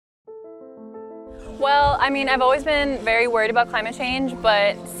Well, I mean, I've always been very worried about climate change,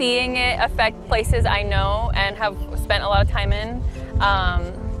 but seeing it affect places I know and have spent a lot of time in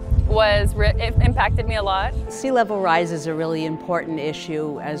it impacted me a lot. Sea level rise is a really important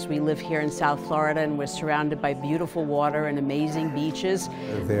issue as we live here in South Florida and we're surrounded by beautiful water and amazing beaches.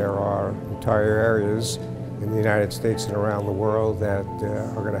 There are entire areas in the United States and around the world that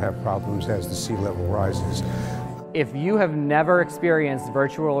are going to have problems as the sea level rises. If you have never experienced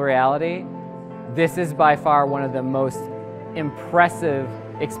virtual reality, this is by far one of the most impressive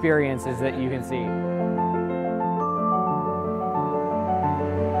experiences that you can see.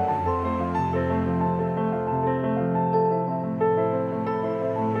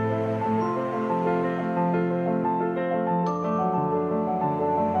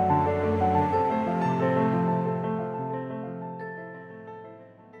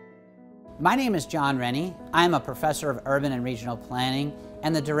 My name is John Rennie. I'm a professor of urban and regional planning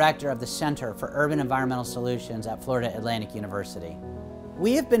and the director of the Center for Urban Environmental Solutions at Florida Atlantic University.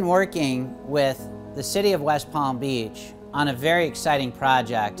 We have been working with the city of West Palm Beach on a very exciting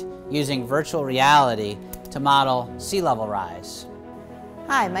project using virtual reality to model sea level rise.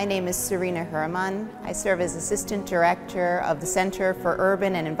 Hi, my name is Serena Herman. I serve as Assistant Director of the Center for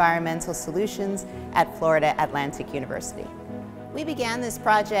Urban and Environmental Solutions at Florida Atlantic University. We began this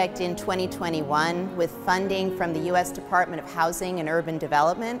project in 2021 with funding from the U.S. Department of Housing and Urban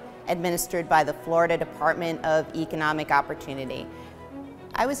Development, administered by the Florida Department of Economic Opportunity.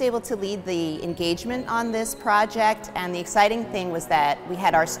 I was able to lead the engagement on this project, and the exciting thing was that we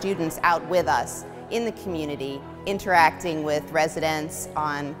had our students out with us in the community, interacting with residents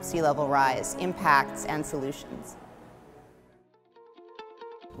on sea level rise, impacts, and solutions.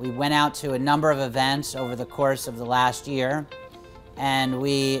 We went out to a number of events over the course of the last year, and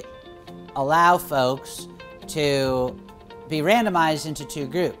we allow folks to be randomized into two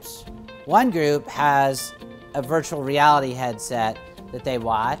groups. One group has a virtual reality headset that they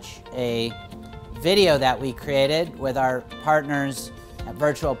watch, a video that we created with our partners at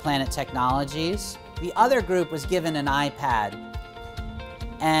Virtual Planet Technologies. The other group was given an iPad,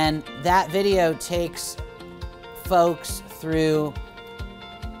 and that video takes folks through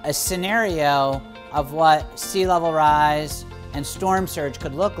a scenario of what sea level rise and storm surge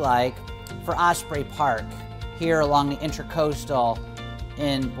could look like for Osprey Park here along the intracoastal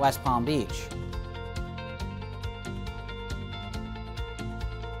in West Palm Beach.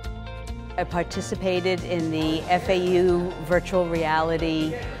 I participated in the FAU virtual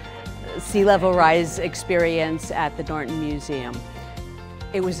reality sea level rise experience at the Norton Museum.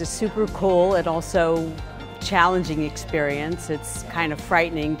 It was a super cool and also challenging experience. It's kind of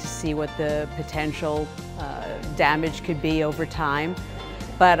frightening to see what the potential damage could be over time,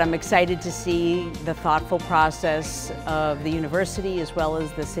 but I'm excited to see the thoughtful process of the university as well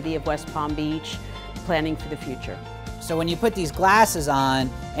as the city of West Palm Beach planning for the future. So when you put these glasses on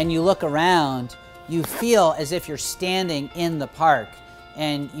and you look around, you feel as if you're standing in the park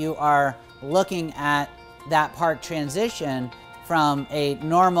and you are looking at that park transition from a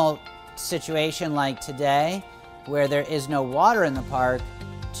normal situation like today where there is no water in the park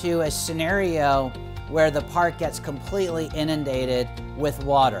to a scenario where the park gets completely inundated with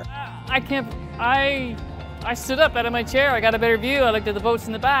water. I stood up out of my chair, I got a better view, I looked at the boats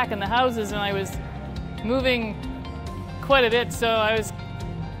in the back and the houses, and I was moving quite a bit, so I was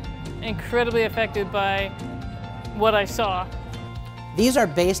incredibly affected by what I saw. These are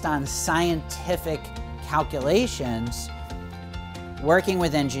based on scientific calculations, working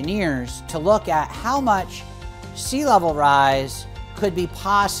with engineers to look at how much sea level rise could be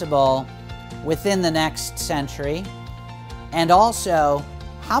possible within the next century, and also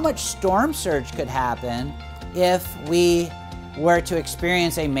how much storm surge could happen if we were to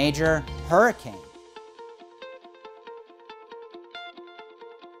experience a major hurricane.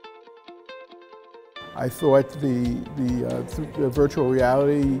 I thought the virtual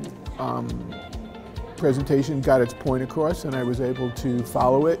reality presentation got its point across, and I was able to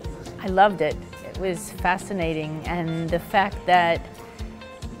follow it. I loved it. It was fascinating, and the fact that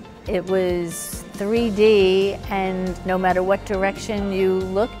it was 3D, and no matter what direction you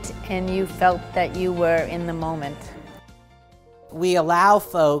looked, and you felt that you were in the moment. We allow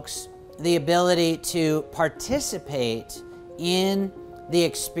folks the ability to participate in the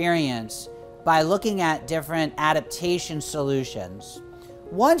experience by looking at different adaptation solutions.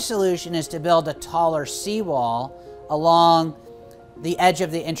 One solution is to build a taller seawall along the edge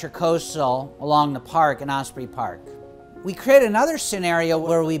of the intracoastal along the park in Osprey Park. We create another scenario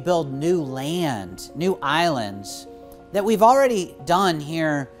where we build new land, new islands that we've already done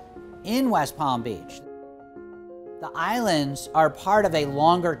here in West Palm Beach. The islands are part of a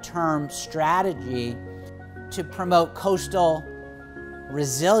longer-term strategy to promote coastal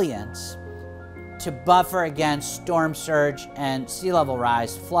resilience to buffer against storm surge and sea level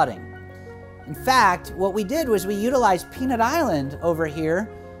rise flooding. In fact, what we did was we utilized Peanut Island over here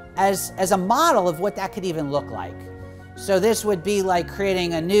as a model of what that could even look like. So this would be like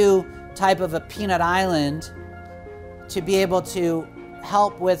creating a new type of a peanut island to be able to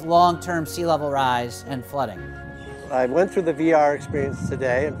help with long-term sea level rise and flooding. I went through the VR experience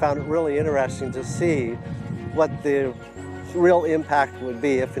today and found it really interesting to see what the real impact would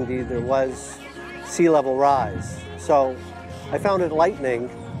be if indeed there was sea level rise. So I found it enlightening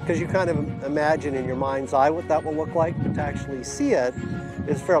because you kind of imagine in your mind's eye what that will look like, but to actually see it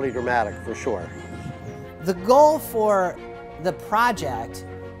is fairly dramatic for sure. The goal for the project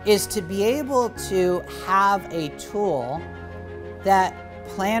is to be able to have a tool that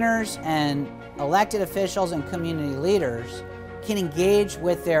planners and elected officials and community leaders can engage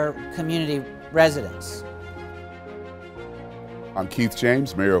with their community residents. I'm Keith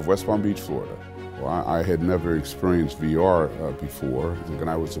James, Mayor of West Palm Beach, Florida. Well, I had never experienced VR before, and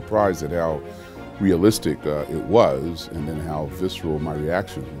I was surprised at how realistic it was, and then how visceral my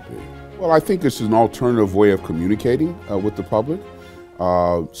reactions would be. Well, I think this is an alternative way of communicating with the public.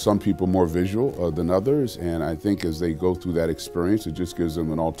 Some people more visual than others, and I think as they go through that experience, it just gives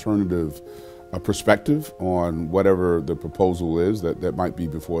them an alternative perspective on whatever the proposal is that might be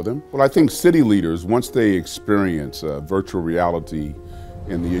before them. Well, I think city leaders, once they experience virtual reality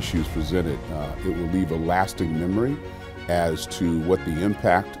and the issues presented, it will leave a lasting memory as to what the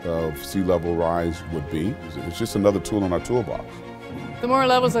impact of sea level rise would be. It's just another tool in our toolbox. The more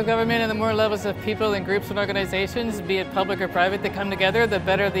levels of government and the more levels of people and groups and organizations, be it public or private, that come together, the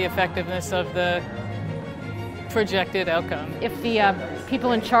better the effectiveness of the projected outcome. If the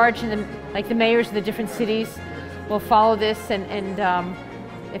people in charge, like the mayors of the different cities, will follow this, and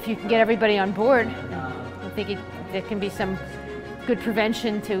if you can get everybody on board, I think there can be some good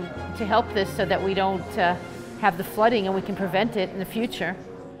prevention to help this so that we don't have the flooding and we can prevent it in the future.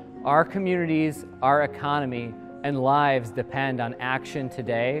 Our communities, our economy, and lives depend on action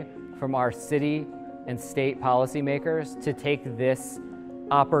today from our city and state policymakers to take this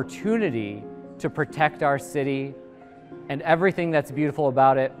opportunity to protect our city and everything that's beautiful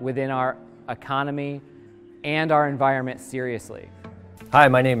about it within our economy and our environment seriously. Hi,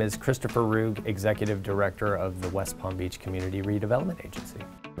 my name is Christopher Rugg, Executive Director of the West Palm Beach Community Redevelopment Agency.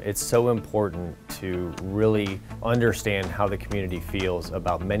 It's so important to really understand how the community feels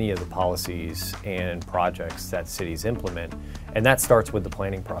about many of the policies and projects that cities implement, and that starts with the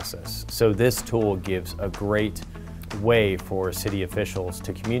planning process. So this tool gives a great way for city officials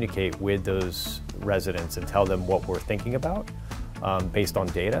to communicate with those residents and tell them what we're thinking about based on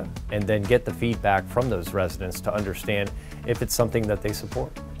data, and then get the feedback from those residents to understand if it's something that they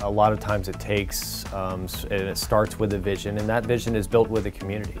support. A lot of times it takes, and it starts with a vision, and that vision is built with the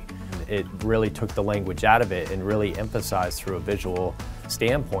community. It really took the language out of it and really emphasized through a visual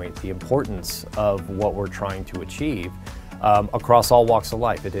standpoint the importance of what we're trying to achieve across all walks of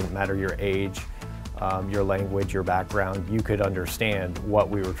life. It didn't matter your age, your language, your background, you could understand what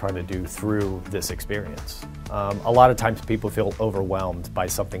we were trying to do through this experience. A lot of times people feel overwhelmed by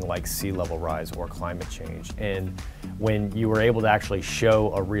something like sea level rise or climate change, and when you were able to actually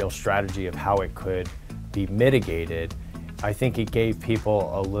show a real strategy of how it could be mitigated, I think it gave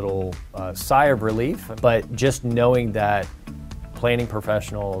people a little sigh of relief, but just knowing that planning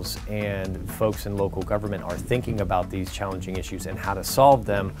professionals and folks in local government are thinking about these challenging issues and how to solve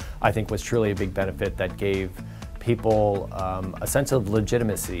them, I think was truly a big benefit that gave people a sense of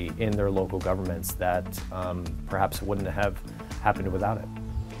legitimacy in their local governments that perhaps wouldn't have happened without it.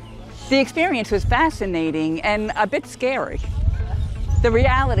 The experience was fascinating and a bit scary. The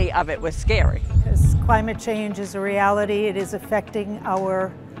reality of it was scary. Because climate change is a reality. It is affecting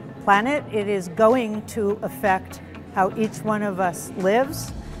our planet. It is going to affect how each one of us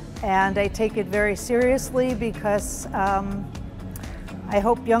lives, and I take it very seriously because I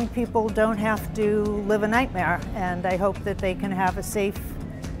hope young people don't have to live a nightmare, and I hope that they can have a safe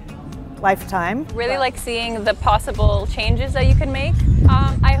lifetime. Really like seeing the possible changes that you can make.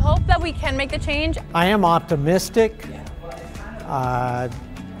 I hope that we can make the change. I am optimistic.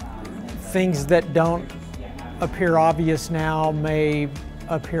 Things that don't appear obvious now may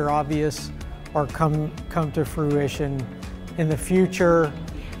appear obvious or come to fruition in the future.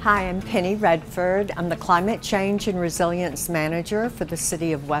 Hi, I'm Penny Redford. I'm the Climate Change and Resilience Manager for the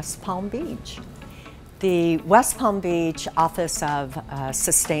City of West Palm Beach. The West Palm Beach Office of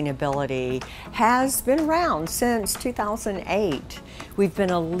Sustainability has been around since 2008. We've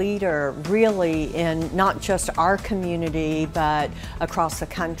been a leader really in not just our community but across the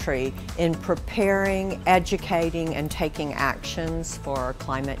country in preparing, educating, and taking actions for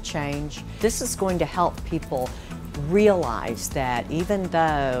climate change. This is going to help people realize that even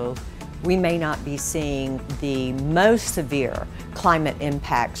though we may not be seeing the most severe climate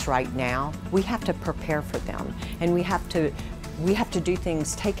impacts right now, we have to prepare for them, and we have to do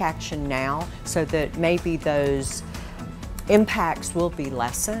things, take action now, so that maybe those impacts will be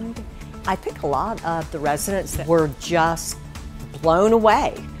lessened. I think a lot of the residents were just blown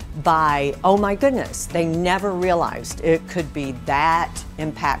away by, oh my goodness, they never realized it could be that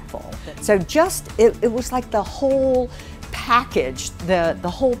impactful. So it was like the whole package, the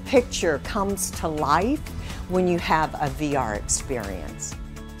whole picture comes to life when you have a VR experience.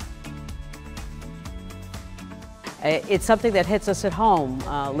 It's something that hits us at home,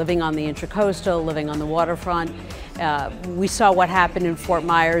 living on the intracoastal, living on the waterfront. We saw what happened in Fort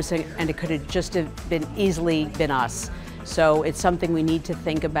Myers, and it could have just been easily been us. So it's something we need to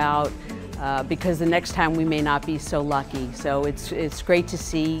think about because the next time we may not be so lucky. So it's great to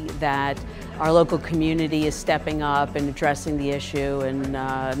see that our local community is stepping up and addressing the issue and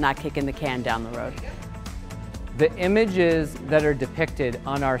not kicking the can down the road. The images that are depicted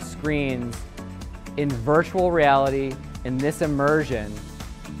on our screens in virtual reality, in this immersion,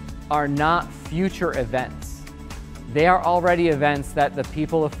 are not future events. They are already events that the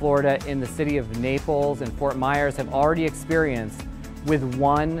people of Florida in the city of Naples and Fort Myers have already experienced with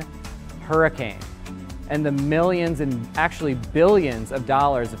one hurricane. And the millions and actually billions of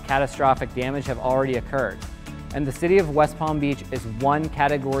dollars of catastrophic damage have already occurred. And the city of West Palm Beach is one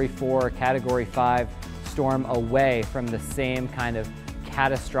Category 4, Category 5 storm away from the same kind of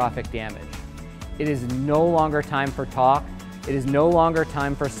catastrophic damage. It is no longer time for talk. It is no longer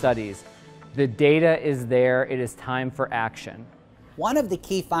time for studies. The data is there. It is time for action. One of the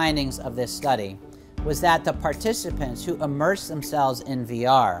key findings of this study was that the participants who immersed themselves in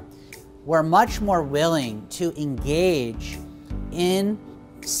VR were much more willing to engage in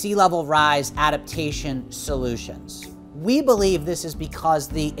sea level rise adaptation solutions. We believe this is because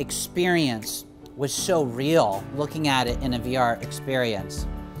the experience was so real, looking at it in a VR experience,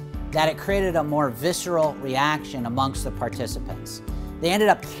 that it created a more visceral reaction amongst the participants. They ended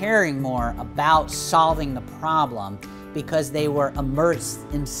up caring more about solving the problem because they were immersed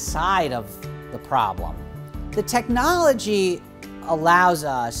inside of the problem. The technology allows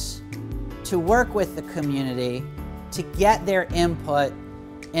us to work with the community to get their input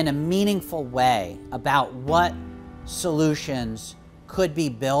in a meaningful way about what solutions could be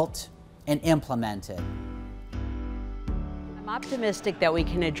built and implemented. I'm optimistic that we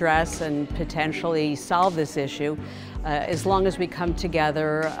can address and potentially solve this issue as long as we come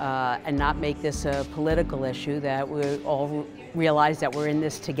together and not make this a political issue, that we all realize that we're in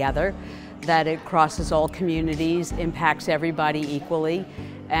this together, that it crosses all communities, impacts everybody equally,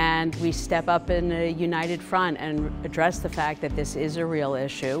 and we step up in a united front and address the fact that this is a real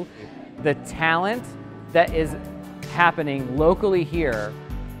issue. The talent that is happening locally here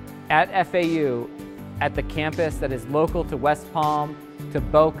at FAU, at the campus that is local to West Palm, to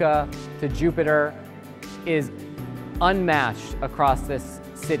Boca, to Jupiter, is unmatched across this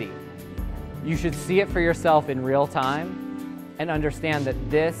city. You should see it for yourself in real time and understand that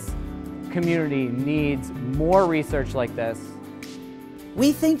this community needs more research like this.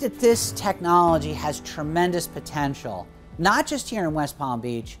 We think that this technology has tremendous potential, not just here in West Palm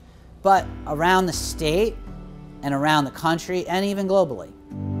Beach, but around the state and around the country and even globally.